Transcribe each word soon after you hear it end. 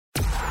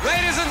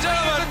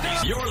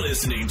You're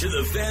listening to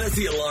the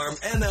Fantasy Alarm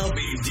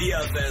MLB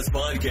DFS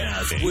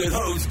podcast with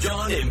hosts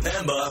John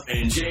Impemba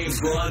and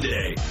James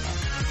Grande.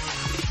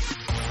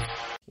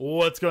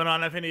 What's going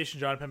on, FA Nation?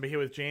 John Impemba here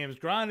with James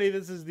Grande.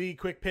 This is the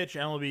Quick Pitch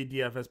MLB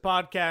DFS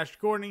podcast,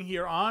 recording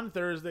here on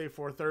Thursday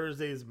for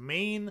Thursday's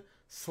main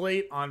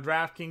slate on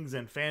DraftKings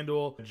and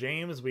FanDuel.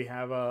 James, we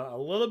have a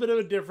little bit of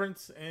a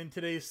difference in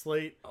today's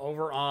slate.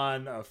 Over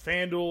on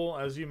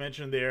FanDuel, as you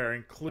mentioned there,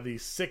 include the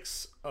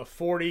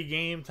 6:40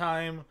 game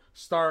time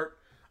start.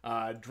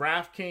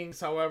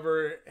 DraftKings,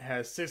 however,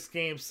 has 6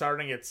 games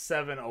starting at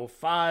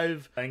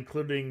 7:05,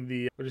 including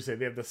they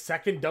have the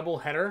second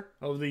doubleheader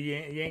of the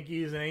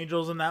Yankees and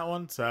Angels in that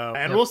one. So,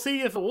 and we'll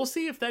see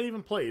if that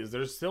even plays.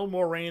 There's still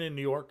more rain in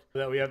New York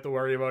that we have to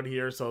worry about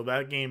here, so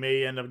that game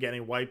may end up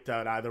getting wiped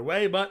out either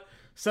way. But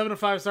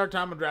 7:05 start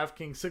time on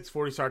DraftKings,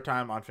 6:40 start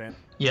time on Fan.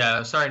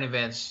 Yeah, sorry in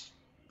advance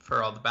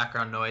for all the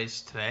background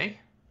noise today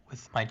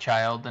with my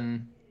child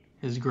and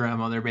his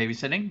grandmother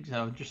babysitting.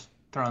 So just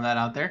throwing that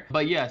out there.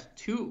 But yes,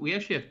 we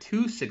actually have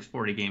two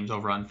 6:40 games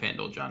over on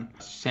FanDuel, John.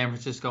 San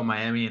Francisco,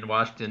 Miami, and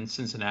Washington,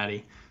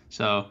 Cincinnati.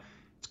 So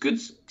it's good,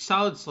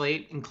 solid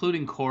slate,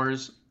 including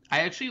Coors. I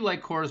actually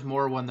like Coors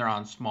more when they're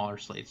on smaller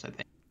slates, I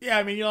think. Yeah,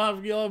 I mean, you'll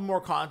have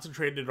more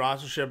concentrated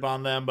rostership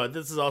on them, but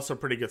this is also a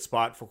pretty good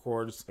spot for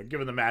Coors,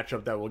 given the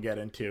matchup that we'll get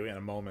into in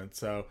a moment.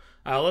 So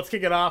let's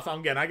kick it off. I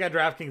got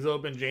DraftKings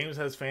open. James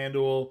has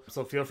FanDuel,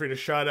 so feel free to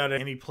shout out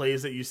any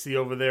plays that you see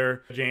over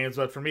there, James.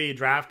 But for me,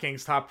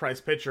 DraftKings top price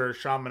pitcher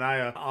Sean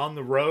Manaea on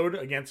the road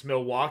against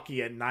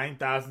Milwaukee at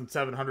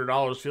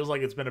 $9,700. Feels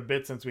like it's been a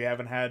bit since we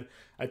haven't had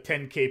a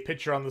 10K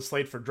pitcher on the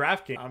slate for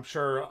DraftKings. I'm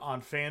sure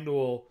on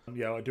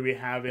FanDuel, do we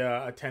have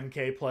a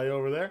 10K play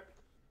over there?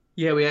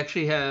 Yeah, we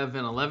actually have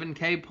an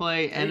 11K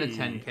play and a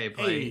 10K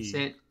play.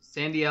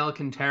 Sandy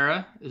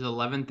Alcantara is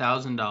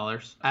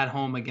 $11,000 at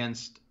home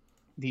against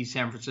the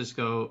San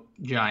Francisco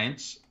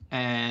Giants,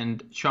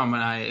 and Sean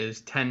Manaea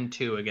is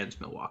 10-2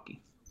 against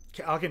Milwaukee.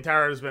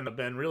 Alcantara has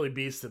been really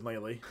beasted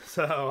lately,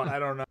 so I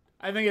don't know.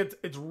 I think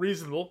it's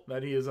reasonable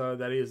that he is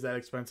that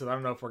expensive. I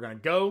don't know if we're going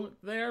to go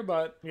there,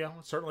 but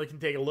certainly can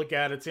take a look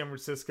at it. San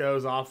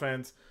Francisco's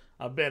offense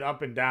a bit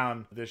up and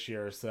down this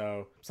year,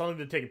 so something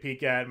to take a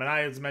peek at.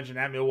 Manaea, as mentioned,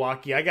 at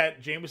Milwaukee. I got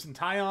Jameson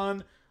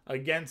Taillon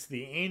against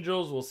the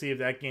Angels. We'll see if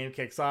that game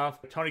kicks off.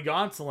 Tony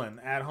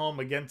Gonsolin at home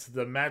against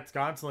the Mets.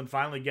 Gonsolin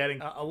finally getting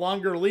a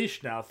longer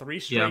leash now. 3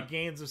 straight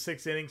games of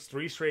 6 innings,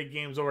 3 straight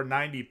games over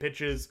 90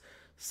 pitches,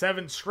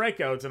 7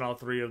 strikeouts in all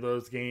 3 of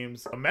those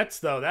games. The Mets,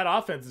 though, that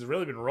offense has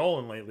really been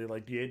rolling lately.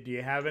 Like, do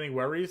you have any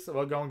worries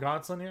about going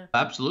Gonsolin here?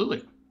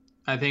 Absolutely.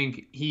 I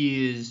think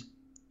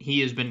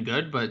he has been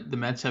good, but the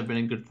Mets have been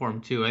in good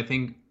form too. I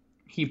think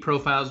he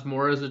profiles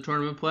more as a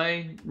tournament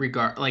play,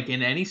 like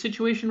in any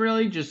situation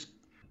really, just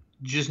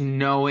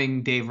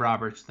knowing Dave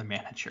Roberts, the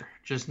manager.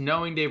 Just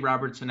knowing Dave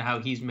Roberts and how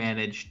he's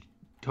managed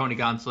Tony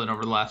Gonsolin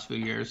over the last few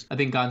years. I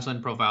think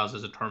Gonsolin profiles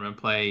as a tournament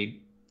play,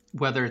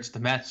 whether it's the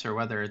Mets or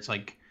whether it's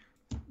like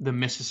the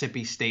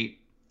Mississippi State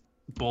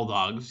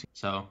Bulldogs.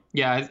 So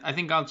yeah, I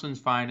think Gonsolin's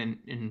fine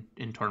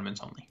in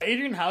tournaments only.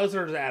 Adrian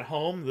Hauser is at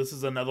home. This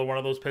is another one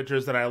of those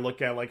pitchers that I look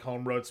at like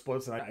home road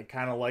splits, and I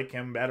kind of like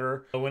him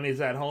better when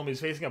he's at home. He's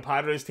facing a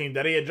Padres team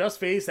that he had just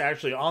faced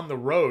actually on the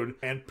road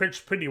and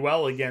pitched pretty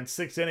well against.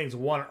 6 innings,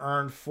 1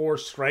 earned, 4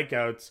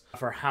 strikeouts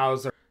for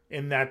Hauser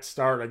in that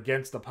start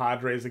against the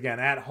Padres. Again,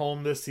 at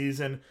home this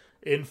season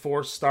in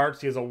 4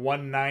 starts, he has a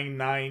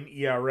 1.99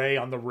 ERA.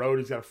 On the road,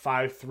 he's got a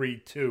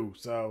 5.32.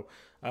 So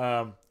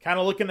kind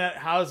of looking at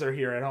Hauser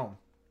here at home.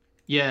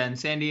 Yeah, and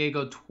San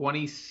Diego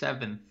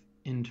 27th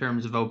in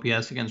terms of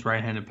OPS against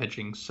right-handed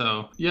pitching.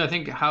 So, yeah, I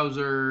think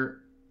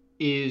Hauser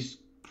is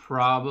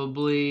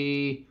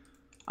probably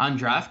on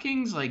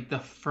DraftKings like the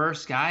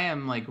first guy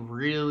I'm like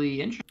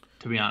really interested,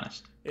 to be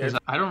honest. Because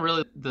I don't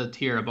really the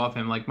tier above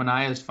him. Like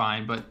Manaea is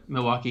fine, but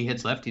Milwaukee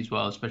hits lefties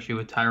well, especially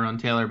with Tyrone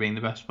Taylor being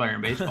the best player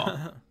in baseball.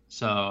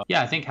 So,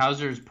 yeah, I think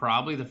Hauser is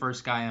probably the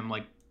first guy I'm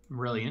like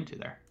really into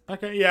there.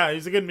 Okay, yeah,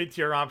 he's a good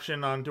mid-tier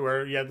option on to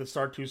where you have to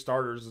start 2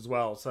 starters as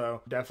well.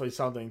 So definitely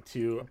something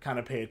to kind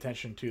of pay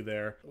attention to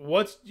there.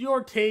 What's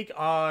your take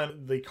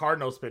on the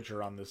Cardinals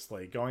pitcher on this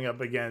slate going up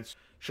against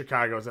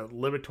Chicago? Is that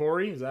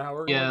Liberatore? Is that how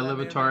we're going? Yeah,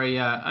 Liberatore,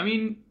 yeah. I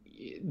mean,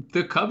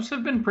 the Cubs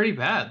have been pretty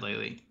bad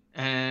lately.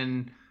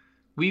 And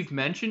we've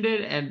mentioned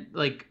it, and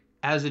like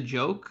as a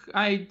joke,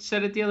 I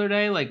said it the other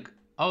day, like,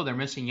 oh, they're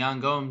missing Yan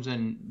Gomes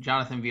and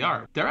Jonathan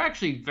Villar. They're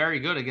actually very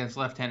good against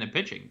left-handed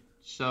pitching.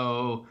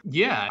 So,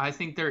 yeah, I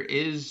think there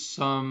is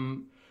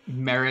some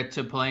merit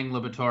to playing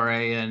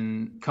Liberatore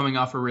and coming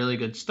off a really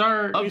good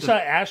start. You saw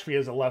Ashby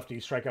as a lefty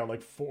strike out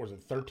like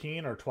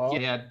 13 or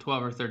 12? Yeah,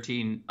 12 or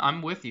 13.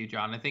 I'm with you,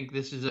 John. I think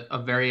this is a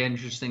very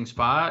interesting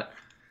spot.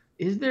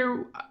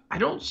 I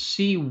don't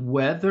see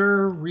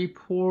weather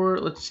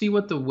report. Let's see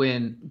what the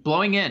wind,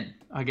 blowing in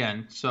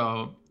again.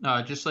 So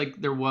just like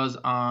there was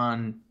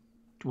on,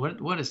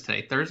 what is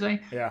today?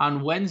 Thursday? Yeah.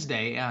 On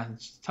Wednesday,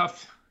 it's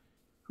tough.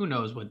 Who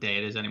knows what day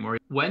it is anymore.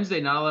 Wednesday,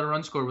 not a lot of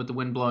runs scored with the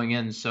wind blowing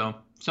in. So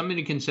something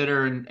to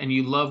consider. And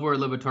you love where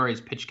Liberatore's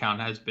pitch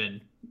count has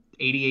been.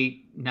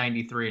 88,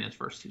 93 in his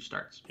first 2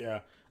 starts.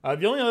 Yeah.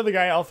 The only other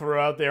guy I'll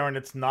throw out there, and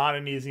it's not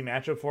an easy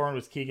matchup for him,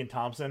 is Keegan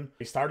Thompson.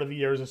 He started the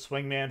year as a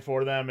swingman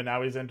for them, and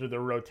now he's entered the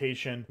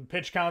rotation.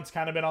 Pitch count's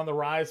kind of been on the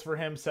rise for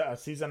him. A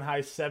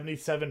season-high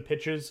 77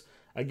 pitches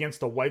against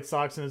the White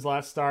Sox in his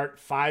last start.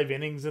 5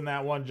 innings in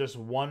that one, just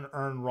 1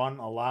 earned run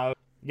allowed.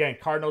 Again,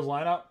 Cardinals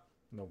lineup,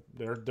 no,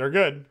 they're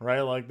good,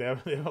 right? Like they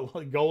have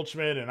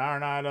Goldschmidt and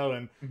Arenado,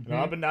 and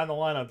up and down the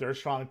lineup, they're a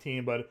strong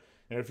team. But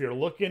if you're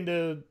looking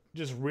to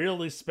just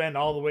really spend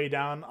all the way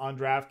down on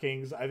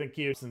DraftKings, I think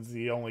Houston's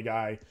the only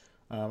guy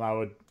I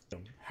would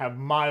have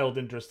mild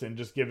interest in,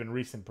 just given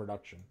recent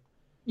production.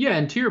 Yeah,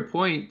 and to your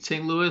point,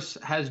 St. Louis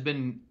has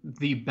been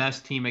the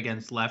best team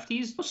against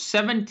lefties,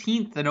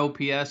 17th in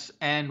OPS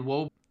and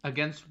WOBA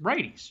against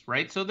righties,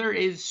 right? So there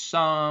is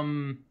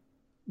some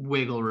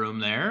wiggle room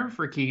there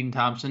for Keegan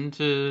Thompson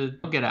to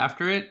get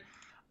after it.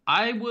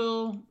 I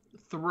will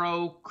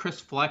throw Chris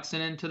Flexen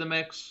into the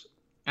mix.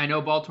 I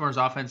know Baltimore's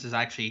offense is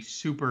actually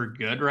super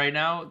good right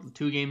now.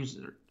 2 games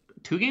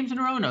in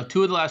a row? No,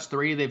 2 of the last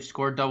 3 they've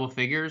scored double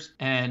figures,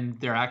 and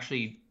they're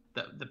actually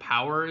the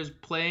power is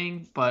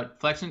playing. But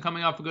Flexen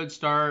coming off a good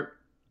start.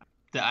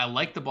 I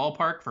like the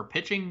ballpark for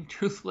pitching,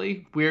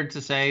 truthfully. Weird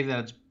to say that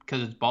it's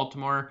because it's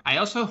Baltimore. I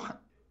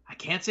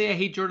can't say I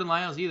hate Jordan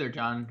Lyles either,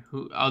 John,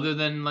 who other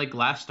than like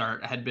last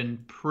start had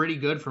been pretty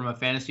good from a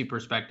fantasy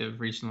perspective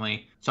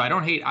recently. So I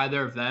don't hate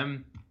either of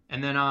them.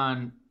 And then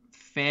on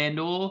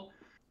FanDuel,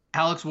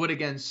 Alex Wood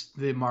against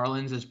the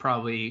Marlins is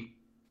probably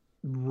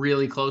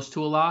really close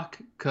to a lock,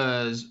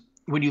 because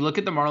when you look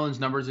at the Marlins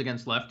numbers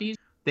against lefties,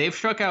 they've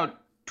struck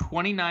out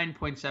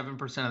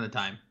 29.7% of the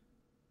time.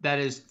 That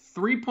is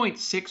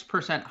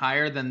 3.6%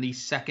 higher than the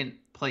second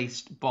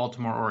placed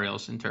Baltimore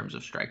Orioles in terms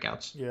of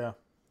strikeouts. Yeah.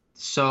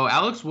 So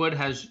Alex Wood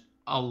has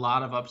a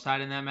lot of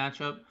upside in that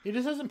matchup. He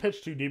just hasn't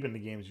pitched too deep into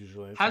games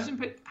usually.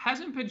 Hasn't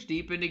pitched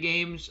deep into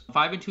games.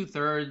 5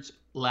 2/3.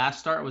 Last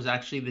start was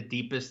actually the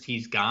deepest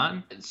he's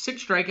gone.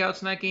 6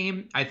 strikeouts in that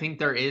game. I think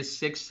there is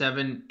 6,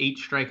 7, 8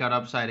 strikeout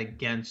upside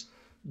against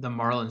the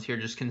Marlins here,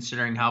 just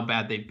considering how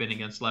bad they've been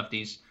against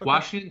lefties. Okay.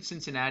 Washington,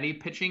 Cincinnati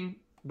pitching,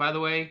 by the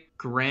way.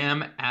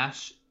 Graham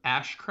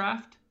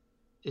Ashcraft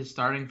is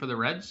starting for the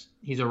Reds.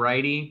 He's a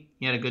righty.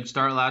 He had a good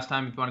start last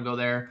time if you want to go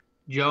there.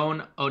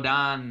 Joan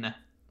Odan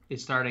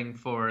is starting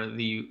for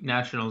the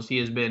Nationals. He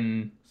has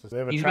been... So they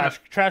have a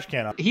trash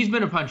can up. He's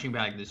been a punching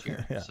bag this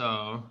year, yeah.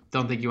 So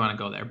don't think you want to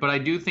go there. But I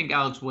do think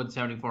Alex Wood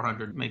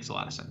 7,400 makes a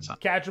lot of sense.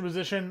 Catcher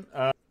position,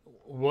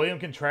 William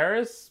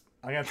Contreras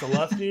against the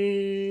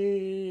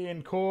lefty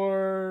in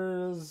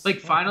Coors. Like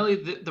finally,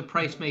 the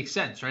price makes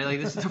sense, right? Like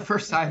this is the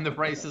first time the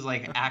price has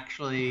like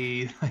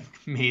actually like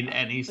made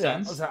any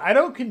sense. Yeah, I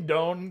don't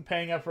condone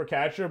paying up for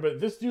catcher, but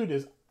this dude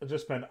is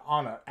just been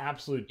on an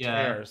absolute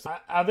tear. So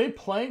are they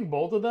playing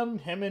both of them,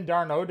 him and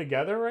d'Arnaud,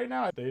 together right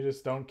now? They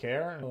just don't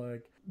care.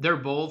 Like they're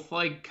both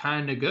like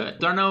kind of good.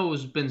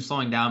 d'Arnaud's been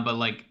slowing down, but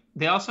like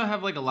they also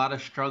have like a lot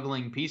of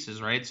struggling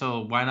pieces, right?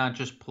 So why not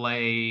just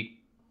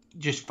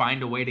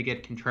find a way to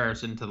get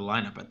Contreras into the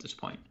lineup at this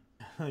point?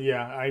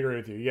 Yeah, I agree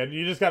with you.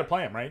 You just got to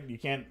play him, right? You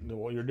can't.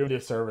 Well, you're doing a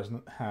disservice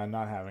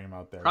not having him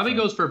out there. Probably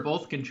goes for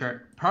both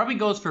Contreras. Probably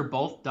goes for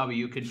both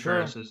W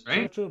Contrerases,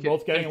 right? True.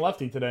 Both getting a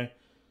lefty today.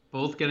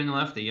 Both getting a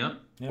lefty, yep.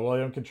 Yeah,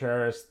 William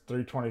Contreras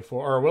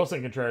 324, or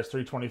Wilson Contreras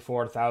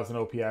 324, 1,000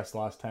 OPS,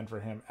 last 10 for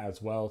him as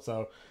well.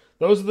 So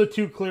those are the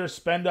 2 clear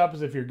spend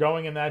ups if you're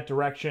going in that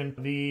direction.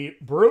 The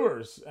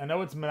Brewers, I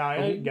know it's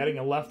Manaea getting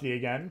a lefty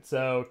again.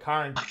 So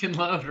Curran, fucking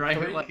love, right?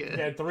 He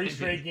had 3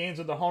 straight games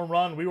with the home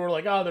run. We were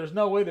like, oh, there's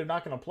no way they're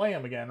not going to play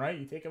him again, right?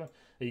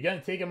 You got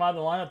to take him out of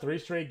the lineup. 3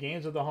 straight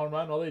games with the home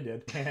run. Well, they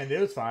did, and it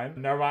was fine.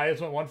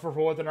 Narvaez went 1 for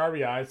 4 with an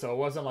RBI, so it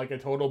wasn't like a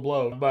total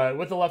blow. But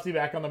with the lefty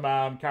back on the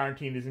mound,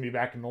 Quarantine is going to be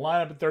back in the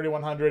lineup at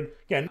 3,100.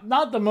 Again,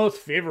 not the most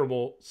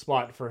favorable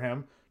spot for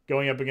him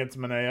going up against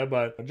Manaea,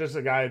 but just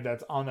a guy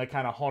that's on that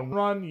kind of home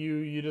run.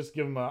 You just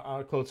give him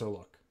a closer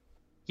look.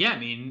 Yeah, I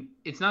mean,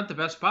 it's not the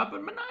best spot,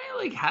 but Manaea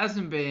like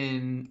hasn't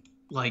been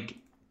like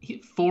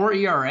 4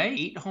 ERA,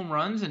 8 home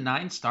runs and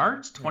 9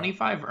 starts,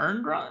 25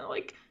 earned run.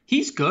 Like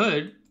he's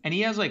good. And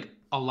he has, like,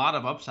 a lot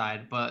of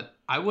upside, but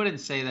I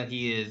wouldn't say that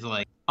he is,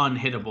 like,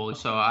 unhittable.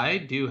 So I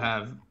do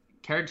have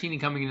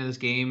Caratini coming into this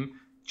game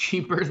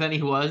cheaper than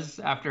he was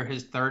after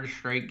his 3rd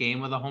straight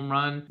game with a home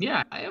run.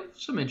 Yeah, I have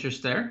some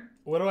interest there.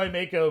 What do I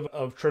make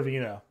of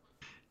Trevino?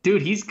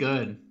 Dude, he's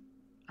good.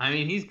 I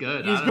mean, he's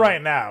good. He's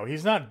right now.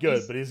 He's not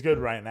good, but he's good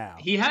right now.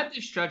 He had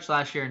this stretch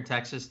last year in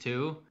Texas,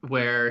 too,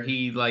 where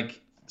he, like,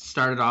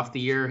 started off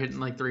the year hitting,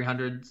 like,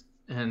 300s.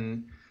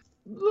 And,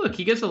 look,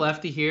 he gets a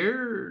lefty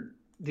here.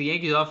 The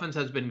Yankees offense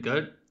has been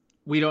good.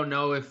 We don't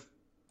know if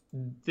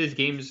this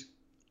game's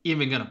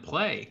even going to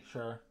play.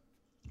 Sure.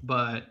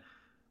 But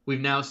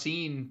we've now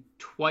seen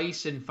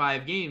twice in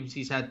 5 games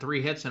he's had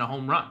 3 hits and a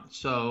home run.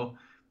 So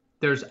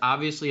there's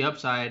obviously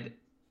upside,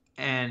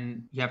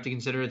 and you have to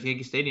consider it's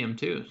Yankee Stadium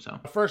too. So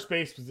first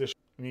base position.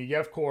 I mean, you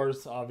have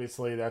Coors,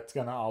 obviously that's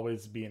going to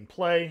always be in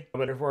play.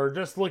 But if we're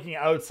just looking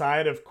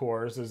outside of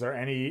Coors, is there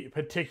any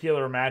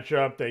particular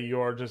matchup that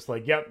you're just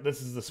like, yep,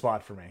 this is the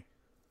spot for me?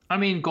 I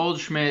mean,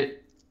 Goldschmidt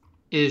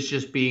is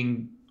just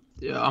being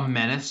a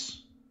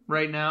menace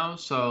right now,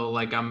 so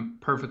like I'm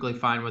perfectly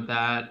fine with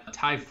that.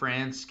 Ty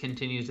France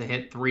continues to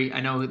hit 3.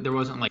 I know there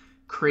wasn't like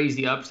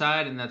crazy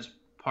upside, and that's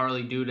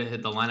partly due to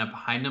hit the lineup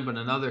behind him, but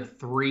another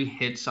 3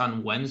 hits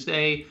on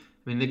Wednesday.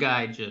 I mean, the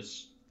guy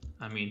just,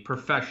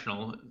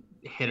 professional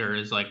hitter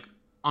is like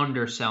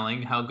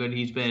underselling how good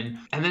he's been.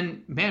 And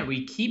then, man,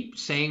 we keep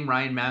saying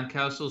Ryan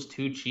Mountcastle's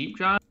too cheap,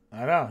 John.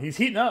 I know. He's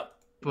heating up.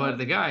 But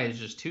the guy is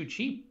just too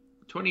cheap.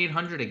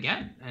 2,800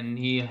 again, and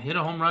he hit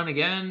a home run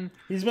again.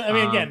 He's been.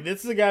 Again,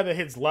 this is a guy that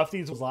hits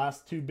lefties. His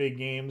last 2 big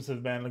games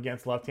have been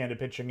against left-handed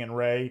pitching in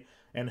Ray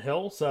and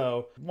Hill.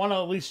 So, want to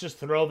at least just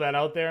throw that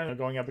out there. And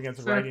going up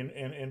against the righty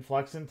in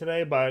Flexen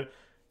today, but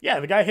yeah,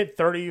 the guy hit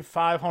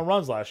 35 home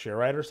runs last year,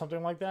 right, or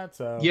something like that.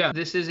 So yeah,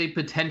 this is a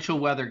potential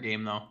weather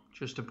game, though.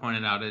 Just to point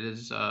it out, it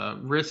is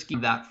risky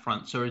that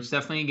front. So it's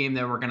definitely a game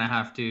that we're gonna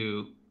have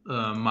to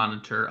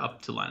monitor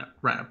up to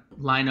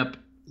lineup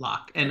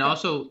lock. And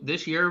also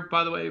this year,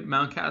 by the way,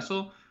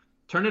 Mountcastle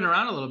turned it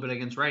around a little bit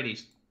against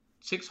righties.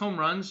 6 home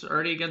runs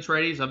already against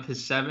righties of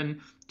his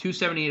 7,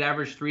 278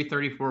 average,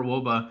 334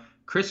 WOBA.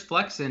 Chris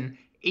Flexen,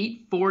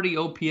 840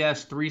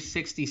 OPS,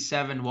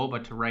 367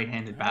 WOBA to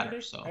right-handed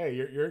batters. So hey,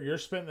 you're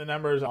spitting the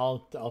numbers.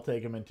 I'll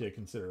take them into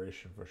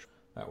consideration for sure.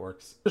 That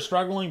works. They're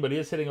struggling, but he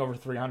is hitting over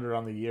 300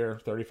 on the year,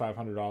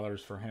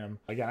 $3,500 for him.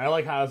 Again, I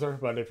like Hauser,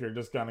 but if you're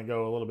just gonna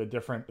go a little bit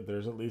different,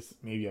 there's at least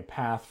maybe a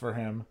path for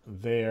him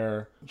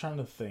there. I'm trying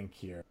to think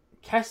here.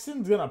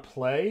 Keston's gonna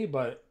play,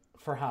 but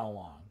for how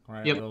long?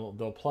 Right? Yep.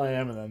 They'll play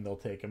him and then they'll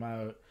take him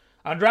out.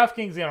 On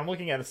DraftKings, I'm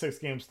looking at a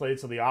 6-game slate,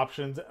 so the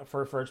options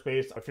for first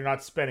base, if you're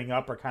not spending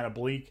up, are kind of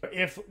bleak.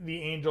 If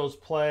the Angels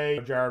play,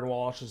 Jared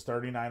Walsh is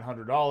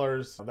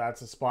 $3,900.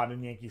 That's a spot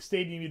in Yankee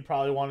Stadium you'd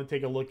probably want to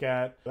take a look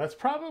at. That's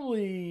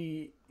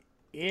probably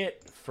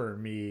it for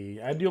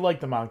me. I do like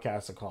the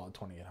Mountcastle call at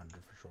 $2,800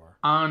 for sure.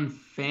 On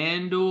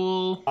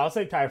FanDuel, I'll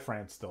say Ty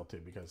France still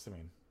too, because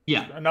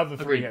yeah, another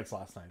 3 hits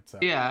last night. So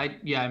yeah,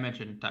 I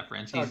mentioned Ty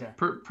France. He's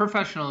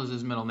professional is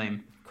his middle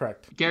name.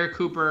 Correct. Garrett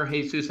Cooper,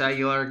 Jesus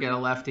Aguilar get a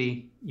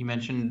lefty. You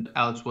mentioned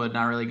Alex Wood,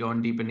 not really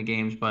going deep into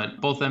games, but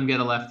both of them get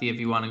a lefty if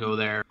you want to go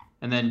there.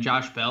 And then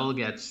Josh Bell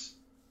gets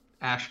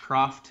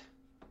Ashcroft,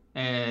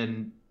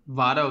 and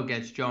Votto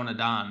gets Jonah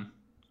Don,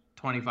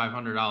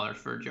 $2,500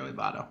 for Joey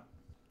Votto.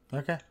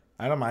 Okay.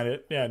 I don't mind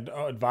it. Yeah,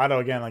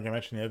 Votto, again, like I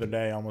mentioned the other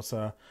day, almost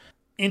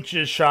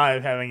inches shy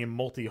of having a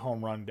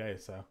multi-home run day,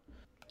 so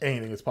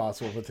anything is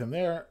possible with him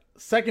there.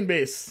 Second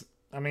base.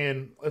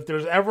 If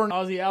there's ever an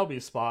Ozzie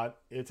Albies spot,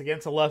 it's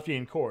against a lefty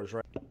in Coors,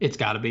 right? It's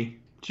got to be.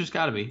 It's just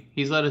got to be.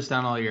 He's let us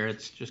down all year.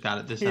 It's just got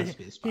it. This has to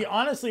be the spot. He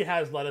honestly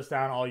has let us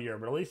down all year,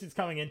 but at least he's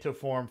coming into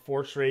form.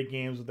 4 straight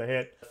games with a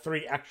hit,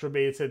 3 extra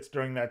base hits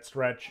during that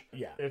stretch.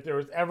 Yeah, if there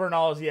was ever an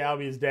Ozzie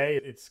Albies day,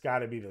 it's got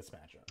to be this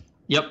matchup.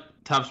 Yep,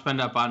 top spend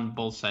up on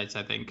both sites,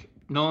 I think.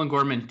 Nolan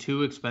Gorman,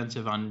 too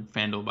expensive on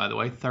FanDuel, by the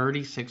way.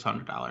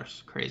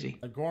 $3,600. Crazy.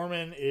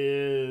 Gorman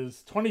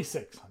is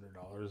 $2,600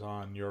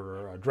 on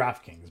your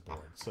DraftKings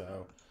board.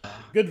 So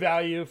good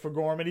value for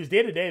Gorman. He's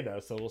day-to-day, though,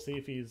 so we'll see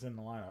if he's in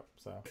the lineup.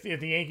 So if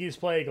the Yankees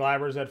play,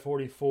 Gleiber's at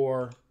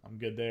 44. I'm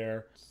good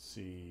there. Let's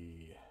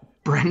see.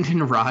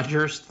 Brendan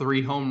Rodgers,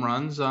 3 home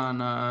runs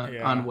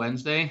on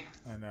Wednesday.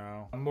 I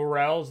know.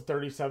 Morel's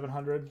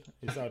 3,700.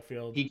 He's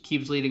outfield. He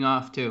keeps leading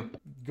off, too.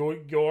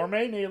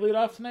 Gourmet, may he lead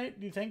off tonight?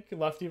 Do you think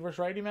lefty versus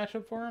righty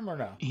matchup for him or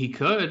no? He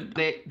could.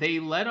 They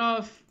let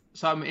off.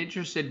 So I'm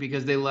interested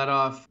because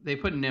they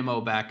put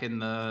Nimmo back in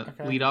the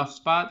leadoff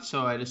spot,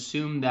 so I'd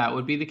assume that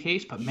would be the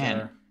case. But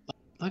man,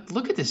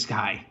 look at this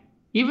guy.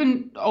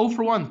 Even 0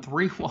 for 1,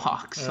 3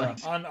 walks. Yeah,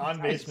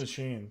 on base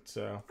machine.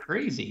 So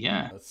crazy,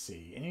 yeah. Let's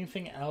see.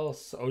 Anything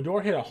else? Odor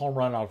hit a home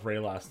run off Ray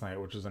last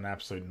night, which was an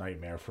absolute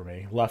nightmare for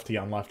me. Lefty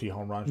on lefty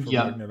home run for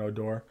Brendan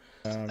Odor.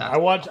 I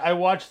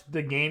watched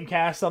the game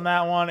cast on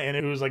that one, and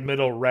it was like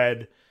middle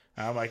red.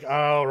 I'm like,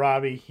 oh,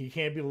 Robbie, he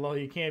can't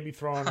be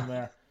throwing him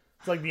there.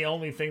 It's like the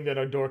only thing that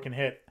Odor can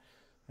hit,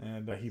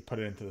 and he put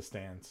it into the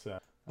stands. So,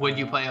 would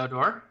you play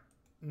Odor?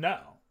 No.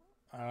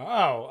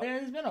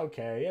 He's been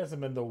okay. He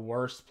hasn't been the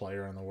worst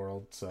player in the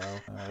world, so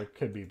it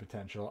could be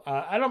potential.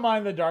 I don't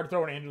mind the dart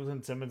throwing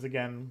Andrelton Simmons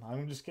again.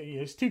 He's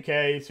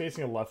 2K. He's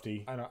facing a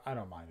lefty. I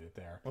don't mind it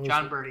there.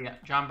 John Birdie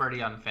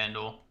on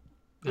FanDuel.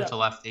 It's a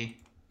lefty.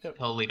 Yep.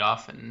 He'll lead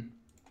off and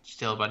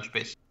steal a bunch of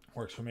bases.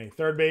 Works for me.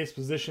 Third base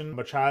position,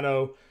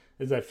 Machado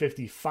is at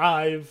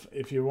 55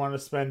 if you want to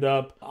spend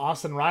up.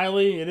 Austin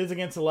Riley, it is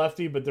against a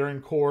lefty, but they're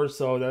in Coors,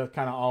 so that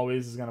kind of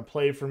always is going to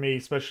play for me,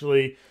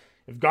 especially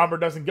if Gomber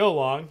doesn't go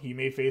long. He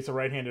may face a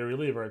right-handed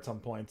reliever at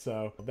some point,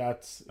 so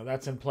that's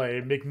in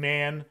play.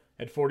 McMahon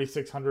at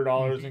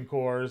 $4,600 in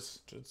Coors.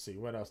 Let's see,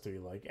 what else do we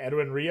like?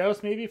 Edwin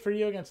Rios maybe for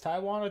you against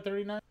Taiwan at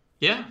 39.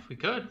 Yeah, we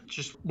could.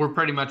 Just we're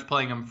pretty much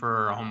playing him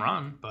for a home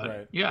run,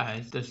 but yeah,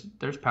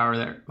 there's power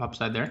there,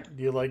 upside there.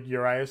 Do you like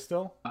Urias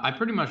still? I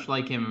pretty much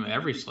like him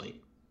every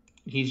slate.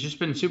 He's just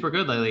been super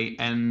good lately,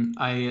 and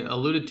I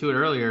alluded to it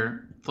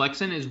earlier.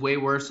 Flexen is way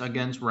worse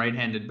against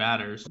right-handed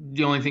batters.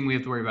 The only thing we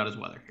have to worry about is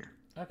weather here.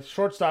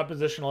 Shortstop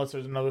position, unless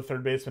there's another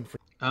third baseman for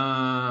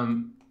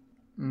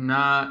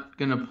not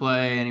gonna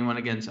play anyone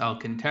against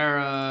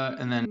Alcantara,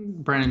 and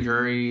then Brandon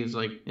Drury is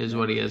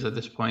what he is at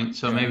this point.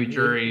 So maybe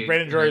Drury.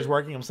 Brandon Drury is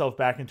working himself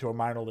back into a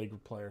minor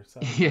league player. So.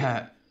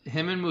 Yeah,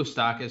 him and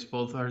Moustakas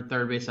both are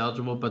third base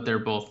eligible, but they're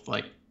both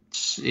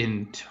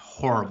in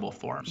horrible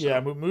form. So. Yeah,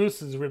 Moose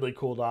has really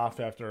cooled off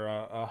after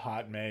a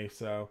hot May.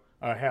 So.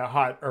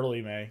 Hot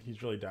early May.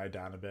 He's really died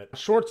down a bit.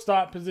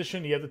 Shortstop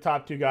position, you have the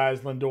top two guys,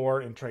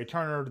 Lindor and Trey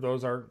Turner.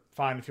 Those are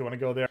fine if you want to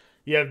go there.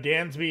 You have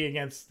Dansby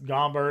against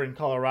Gomber in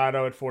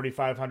Colorado at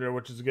 $4,500,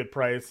 which is a good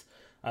price.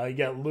 You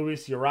got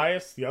Luis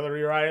Urias, the other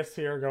Urias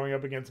here, going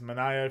up against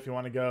Minaya if you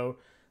want to go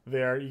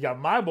there. You got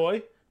my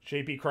boy,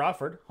 J.P.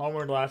 Crawford,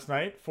 homered last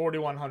night,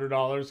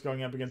 $4,100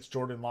 going up against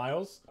Jordan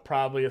Lyles.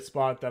 Probably a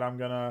spot that I'm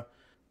going to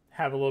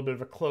have a little bit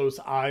of a close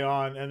eye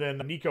on. And then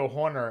Nico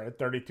Horner at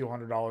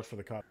 $3,200 for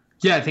the Cubs.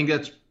 Yeah, I think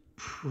that's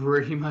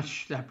pretty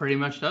much does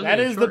it. That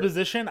is the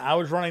position. I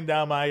was running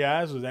down my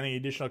guys. Was any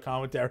additional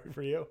commentary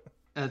for you?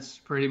 That's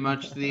pretty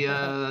much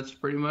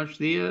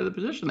the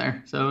position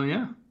there. So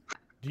yeah.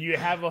 Do you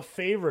have a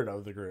favorite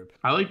of the group?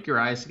 I like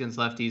Urias against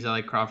lefties. I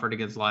like Crawford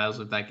against Lyles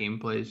if that game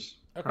plays.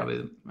 Okay.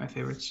 Probably my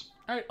favorites.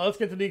 All right, let's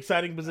get to the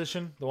exciting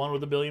position, the one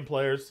with a billion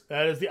players.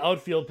 That is the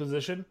outfield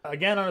position.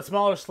 Again, on a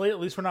smaller slate, at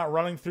least we're not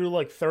running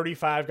through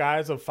 35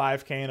 guys of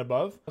 5K and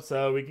above.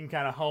 So we can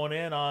kind of hone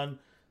in on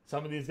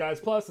some of these guys.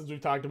 Plus, as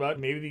we've talked about,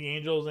 maybe the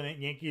Angels and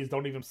Yankees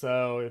don't even.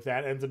 So if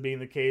that ends up being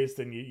the case,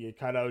 then you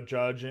cut out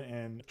Judge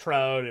and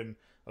Trout and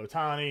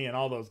Ohtani and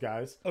all those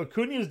guys.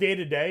 Acuna's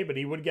day-to-day, but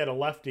he would get a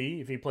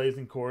lefty if he plays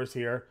in Coors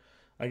here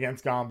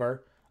against Gomber.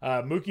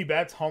 Mookie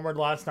Betts homered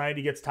last night.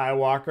 He gets Ty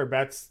Walker.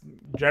 Betts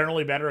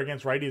generally better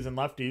against righties and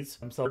lefties.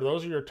 So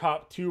those are your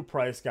top two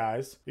price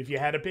guys. If you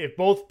had to pick, if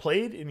both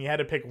played and you had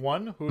to pick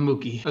one, who?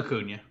 Mookie.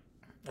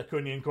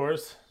 Acuna and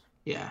Coors?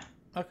 Yeah.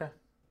 Okay.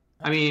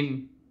 I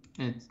mean,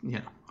 it's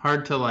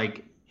hard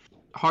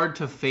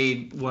to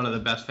fade one of the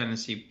best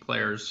fantasy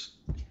players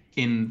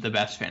in the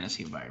best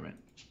fantasy environment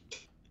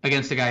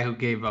against a guy who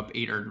gave up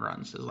 8 earned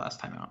runs his last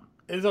time out.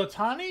 Is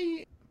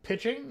Ohtani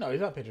pitching? No,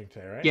 he's not pitching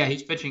today, right? Yeah,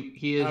 he's pitching.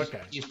 He is.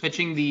 Okay. He's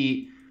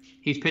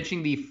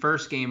pitching the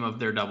first game of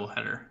their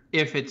doubleheader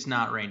if it's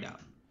not rained out.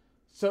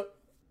 So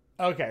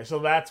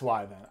that's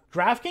why then.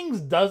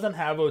 DraftKings doesn't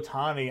have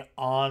Ohtani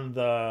on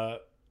the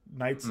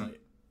night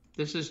slate.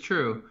 This is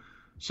true.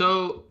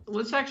 So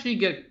let's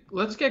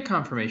get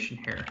confirmation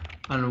here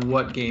on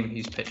what game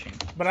he's pitching.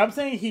 But I'm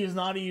saying he's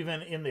not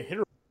even in the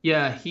hitter.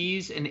 Yeah,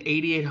 he's an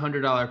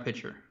 $8,800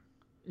 pitcher,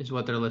 is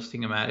what they're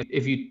listing him at.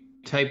 If you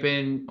type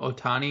in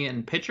Ohtani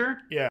and pitcher,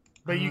 yeah,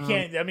 but you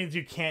can't. That means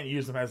you can't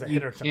use him as a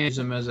hitter. You can't use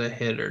him as a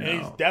hitter.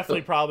 And he's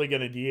definitely probably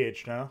going to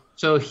DH now.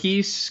 So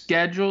he's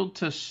scheduled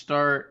to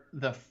start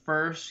the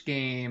first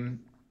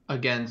game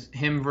against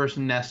him versus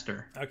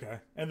Nestor. Okay,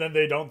 and then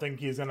they don't think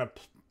he's going to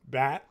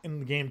bat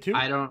in game 2?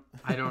 I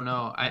don't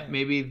know.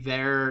 Maybe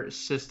their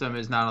system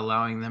is not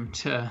allowing them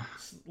to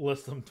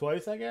list them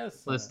twice, I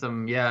guess. List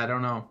them, yeah, I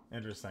don't know.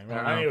 Interesting.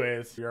 Well,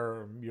 anyways,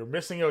 you're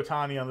missing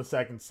Ohtani on the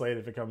second slate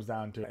if it comes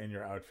down to in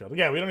your outfield.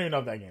 Again, we don't even know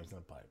if that game's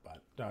going to play,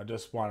 but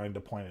just wanting to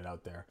point it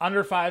out there.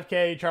 Under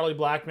 5K, Charlie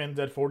Blackmon's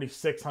at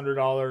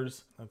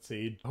 $4,600. Let's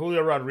see.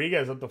 Julio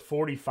Rodriguez up to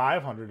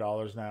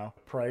 $4,500 now.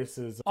 Price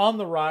is on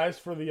the rise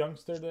for the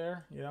youngster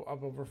there.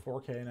 Up over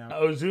 4K now.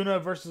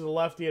 Ozuna versus a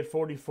lefty at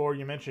 44.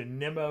 You mentioned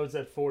Nimmo's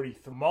at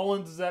 43.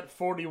 Mullins is at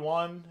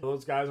 41.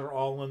 Those guys are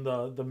all in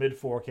the mid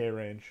 4K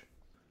range.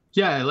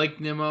 Yeah, I like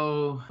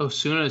Nimmo.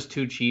 Osuna is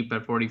too cheap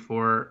at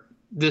 44.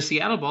 The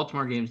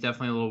Seattle-Baltimore game is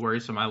definitely a little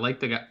worrisome. I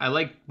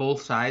like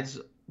both sides,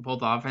 both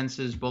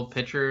offenses, both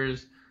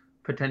pitchers,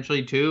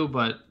 potentially too,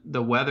 but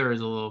the weather is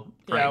a little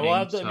frightening.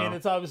 Yeah, well, I mean,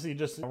 it's obviously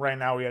just right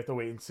now we have to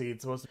wait and see.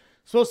 It's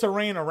supposed to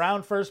rain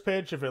around first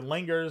pitch. If it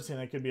lingers,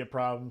 it could be a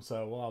problem.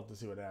 So we'll have to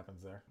see what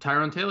happens there.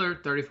 Tyrone Taylor,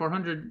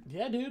 $3,400.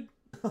 Yeah, dude.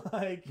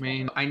 I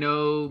mean, I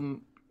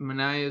know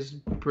Minaya is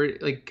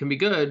pretty can be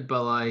good,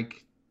 but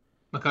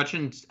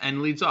McCutcheon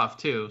and leads off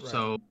too. Right.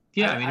 So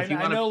yeah,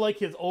 I know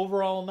his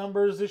overall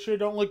numbers this year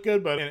don't look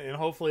good, but and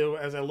hopefully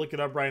as I look it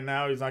up right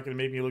now, he's not going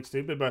to make me look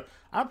stupid. But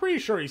I'm pretty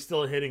sure he's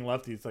still hitting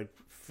lefties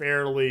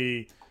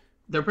fairly.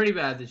 They're pretty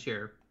bad this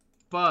year,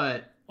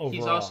 but overall.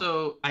 He's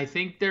also. I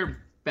think they're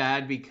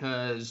bad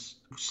because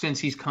since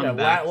he's come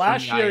back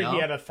last from the year, IL, he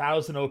had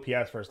 1,000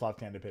 OPS for his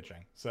left-handed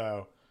pitching.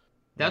 So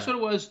that's what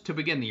it was to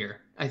begin the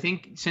year. I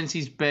think since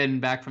he's been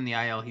back from the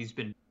IL, he's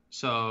been.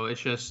 So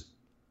it's just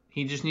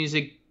he just needs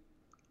to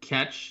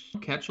catch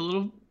a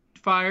little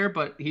fire,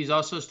 but he's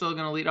also still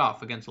going to lead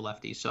off against a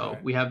lefty. So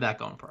we have that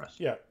going for us.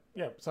 Yeah.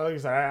 So like I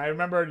said, I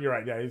remember you're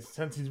right. Yeah,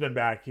 since he's been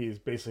back, he's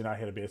basically not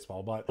hit a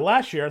baseball. But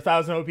last year,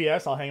 1,000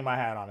 OPS, I'll hang my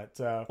hat on it.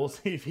 So we'll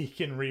see if he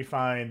can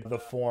refine the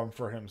form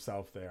for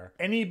himself there.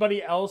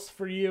 Anybody else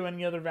for you?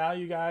 Any other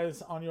value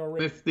guys on your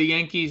radar? If the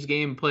Yankees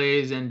game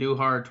plays and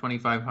Duhar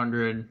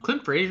 2,500,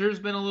 Clint Frazier's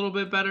been a little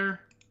bit better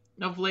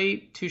of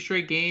late. 2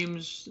 straight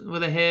games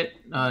with a hit.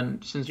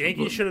 Since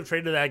Yankees should have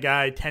traded that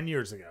guy 10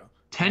 years ago.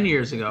 10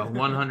 years ago,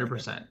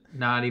 100%.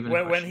 Not even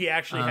when he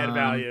actually had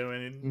value,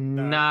 and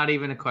not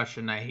even a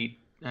question. I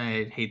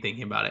hate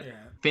thinking about it. Yeah.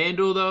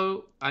 FanDuel,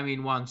 though, I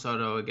mean, Juan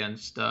Soto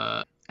against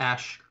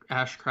Ashcraft.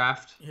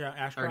 Yeah,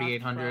 Ashcraft.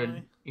 3,800.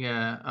 Probably.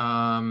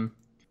 Yeah.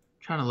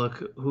 Trying to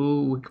look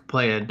who we could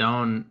play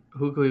Adone.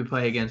 Who could we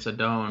play against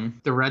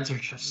Adone? The Reds are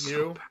just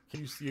so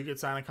bad. You could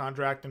sign a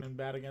contract and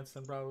bat against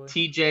them probably.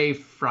 TJ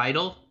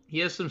Friedel. He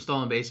has some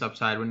stolen base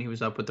upside when he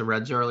was up with the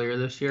Reds earlier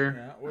this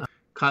year. Yeah.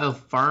 Kyle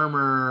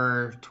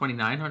Farmer,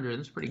 2,900.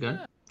 That's pretty good.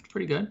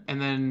 Pretty good. And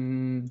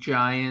then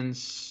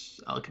Giants,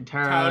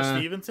 Alcantara. Tyler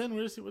Stevenson.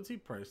 What's he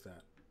priced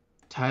at?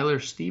 Tyler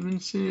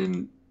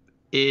Stevenson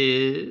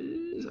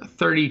is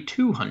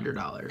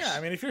 $3,200. Yeah, I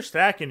mean, if you're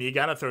stacking, you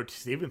gotta throw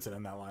Stevenson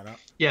in that lineup.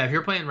 Yeah, if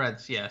you're playing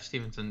Reds, yeah,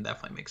 Stevenson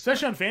definitely makes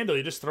sense. Especially on FanDuel,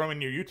 you just throw in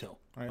your util,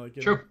 right? Like,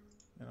 True.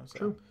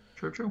 So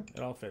True.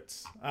 It all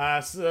fits.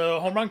 So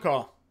home run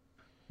call.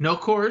 No, of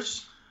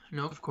course.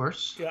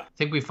 Yeah. I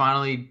think we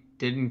finally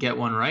didn't get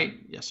one right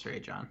yesterday,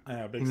 John.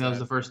 I think that was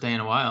the first day in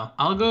a while.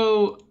 I'll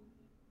go.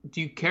 Do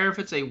you care if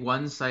it's a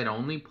one site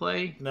only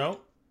play?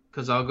 No.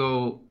 Because I'm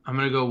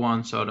gonna go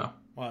Juan Soto.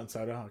 Juan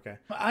Soto, okay.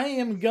 I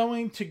am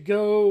going to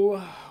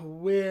go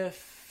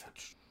with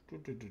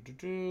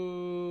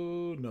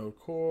no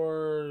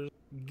cores.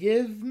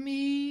 Give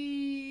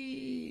me.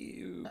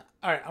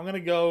 All right, I'm gonna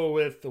go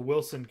with the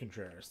Wilson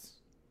Contreras.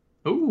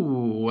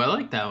 Ooh, I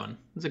like that one.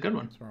 That's a good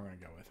one. That's what I'm gonna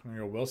go with. I'm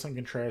gonna go Wilson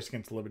Contreras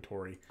against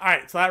Liberatore. All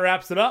right, so that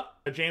wraps it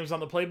up. James on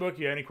the playbook.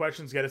 You have any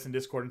questions? Get us in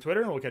Discord and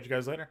Twitter, and we'll catch you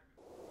guys later.